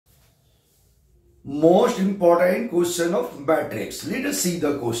Most important question of matrix. Let us see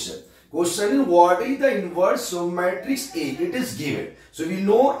the question. Question is, what is the inverse of matrix A? It is given. So we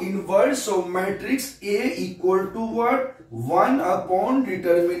know inverse of matrix A equal to what? 1 upon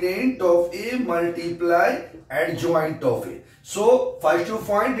determinant of A multiply adjoint of A. So first to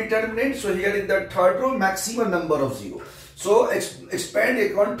find determinant. So here in the third row, maximum number of 0. So expand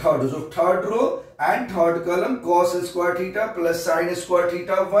upon third row. So third row and third column cos square theta plus sin square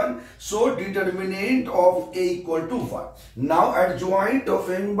theta 1. So determinant of A equal to 1. Now adjoint of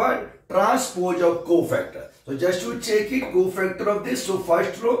M by transpose of cofactor. So just to check it, cofactor of this. So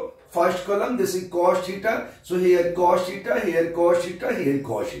first row, first column, this is cos theta. So here cos theta, here cos theta, here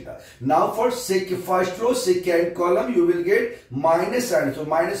cos theta. Now for first row, second column, you will get minus sin. So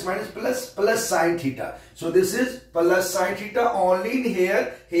minus plus sin theta. So this is plus sin theta only in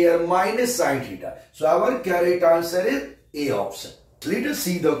here minus sin theta. So our correct answer is A option. Let us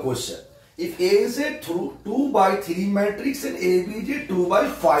see the question. If A is a 2 by 3 matrix and AB is a 2 by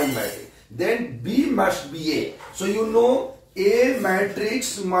 5 matrix, then B must be A. So you know A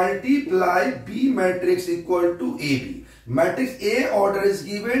matrix multiply B matrix equal to AB. Matrix A order is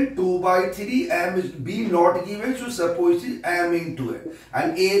given 2 by 3, M is B not given, so suppose it is M into it.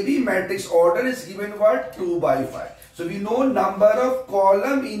 And AB matrix order is given what? 2 by 5. So we know number of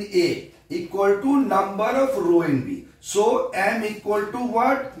column in A equal to number of row in B. So M equal to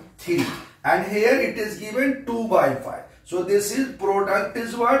what? 3. And here it is given 2 by 5. So this is product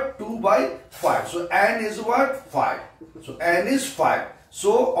is what? 2 by 5. So N is what? 5. So N is 5.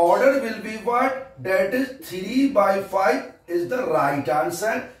 So order will be what? That is 3 by 5 is the right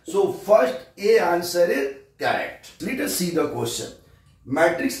answer. So first A answer is correct. Let us see the question.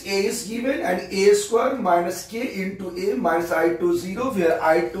 Matrix A is given and A square minus K into A minus I2 0, where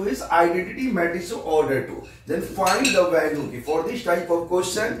I2 is identity matrix of order 2. Then find the value. For this type of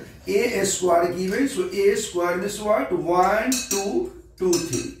question, A square given. So A square is what? 1, 2, 2,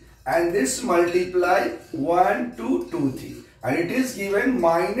 3. And this multiply 1, 2, 2, 3. And it is given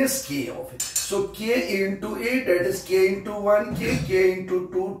minus K of it. So K into A, that is K into 1K, K into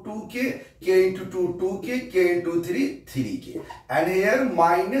 2, 2K, K into 2, 2K, K into 3, 3K. And here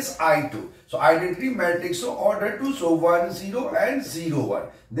minus I2. So identity matrix of order 2. So 1, 0 and 0, 1.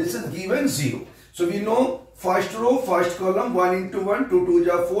 This is given 0. So we know first row, first column, 1 into 1, 2, 2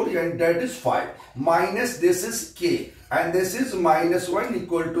 is 4, and that is 5. Minus this is K. And this is minus 1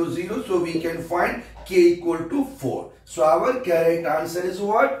 equal to 0. So we can find K equal to 4. So our correct answer is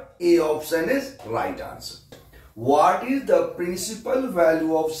what? A option is right answer. What is the principal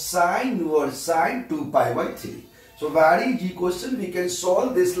value of sine inverse sine 2 pi by 3? So very easy question. We can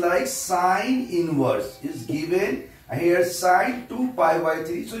solve this like sine inverse is given. Here sine 2 pi by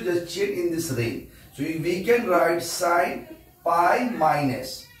 3. So just check in this range. So we can write sine pi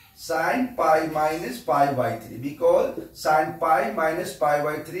minus pi by 3, because sine pi minus pi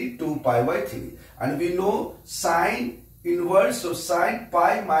by 3, 2 pi by 3. And we know sine inverse, so sine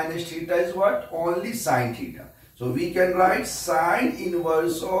pi minus theta is what? Only sine theta. So we can write sine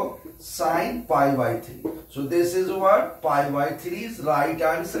inverse of sine pi by 3. So this is what? Pi by 3 is right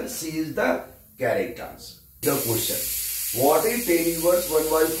answer. C is the correct answer. The question. What is tan inverse 1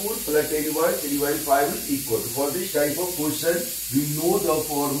 by 4 plus tan inverse 3 by 5 is equal to? For this type of question, we know the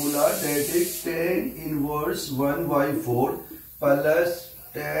formula, that is tan inverse 1 by 4 plus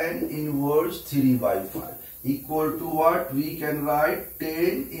tan inverse 3 by 5 equal to what? We can write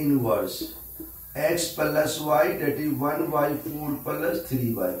tan inverse x plus y, that is 1 by 4 plus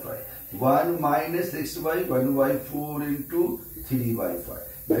 3 by 5. 1 minus x by 1 by 4 into 3 by 5.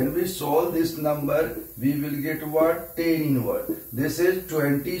 When we solve this number, we will get what? Tan inverse. This is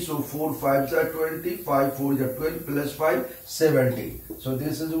 20. So 4 5s are 20. 5 4s are 12 plus 5, 17. So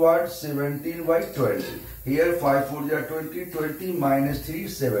this is what? 17 by 20. Here 5 4s are 20. 20 minus 3,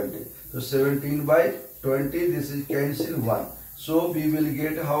 17. So 17 by 20. This is cancel 1. So we will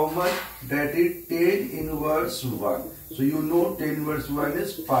get how much? That is tan inverse 1. So you know tan inverse 1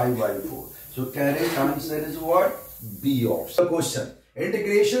 is 5 by 4. So correct answer is what? B option. Question.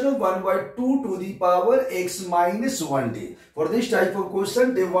 Integration of 1 by 2 to the power x minus 1d. For this type of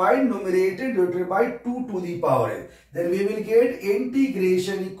question, divide numerator divided by 2 to the power n. Then we will get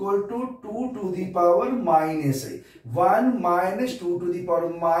integration equal to 2 to the power minus a. 1 minus 2 to the power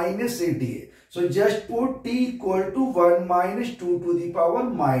minus a dA. So just put t equal to 1 minus 2 to the power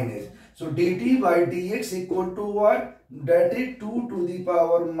minus. So dt by dx equal to what? That is 2 to the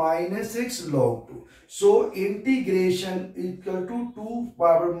power minus x log 2. So integration equal to 2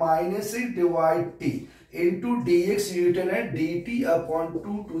 power minus x divide t into dx written as dt upon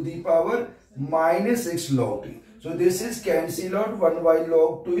 2 to the power minus x log t. So this is cancel out. 1 by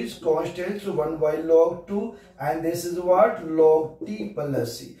log 2 is constant. So 1 by log 2, and this is what? Log t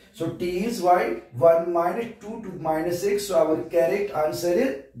plus c. So t is what? 1 minus 2 to minus x. So our correct answer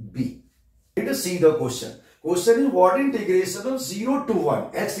is B. Let us see the question. Question is what integration of 0 to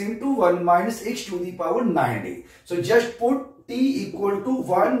 1 x into 1 minus x to the power 9a. So just put t equal to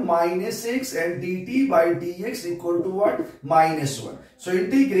 1 minus x and dt by dx equal to what? Minus 1. So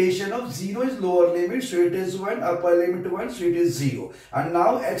integration of 0 is lower limit, so it is 1, upper limit 1, so it is 0. And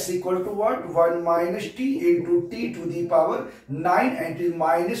now x equal to what? 1 minus t into t to the power 9 and it is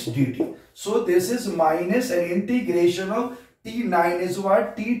minus dt. So this is minus, and integration of T9 is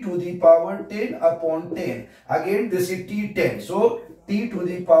what? T to the power 10 upon 10. Again, this is T10. So, T to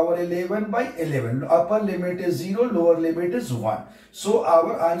the power 11 by 11. Upper limit is 0, lower limit is 1. So,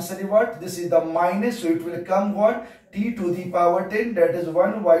 our answer is what? This is the minus. So, it will come what? T to the power 10, that is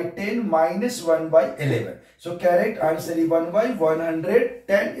 1 by 10 minus 1 by 11. So, correct answer is 1 by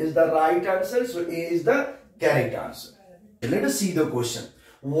 110 is the right answer. So, A is the correct answer. Let us see the question.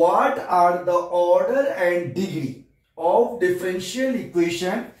 What are the order and degree of differential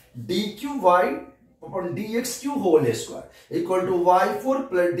equation dqy upon dxq whole square equal to y4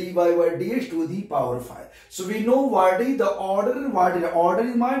 plus dy by dx to the power 5. So we know what is the order. What is the order?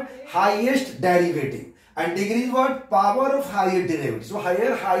 Is my highest derivative, and degree is what? Power of higher derivative. So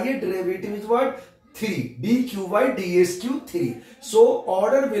higher derivative is what? 3. dq by dsq 3. So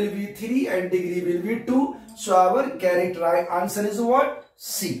order will be 3 and degree will be 2. So our correct right answer is what?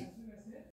 C.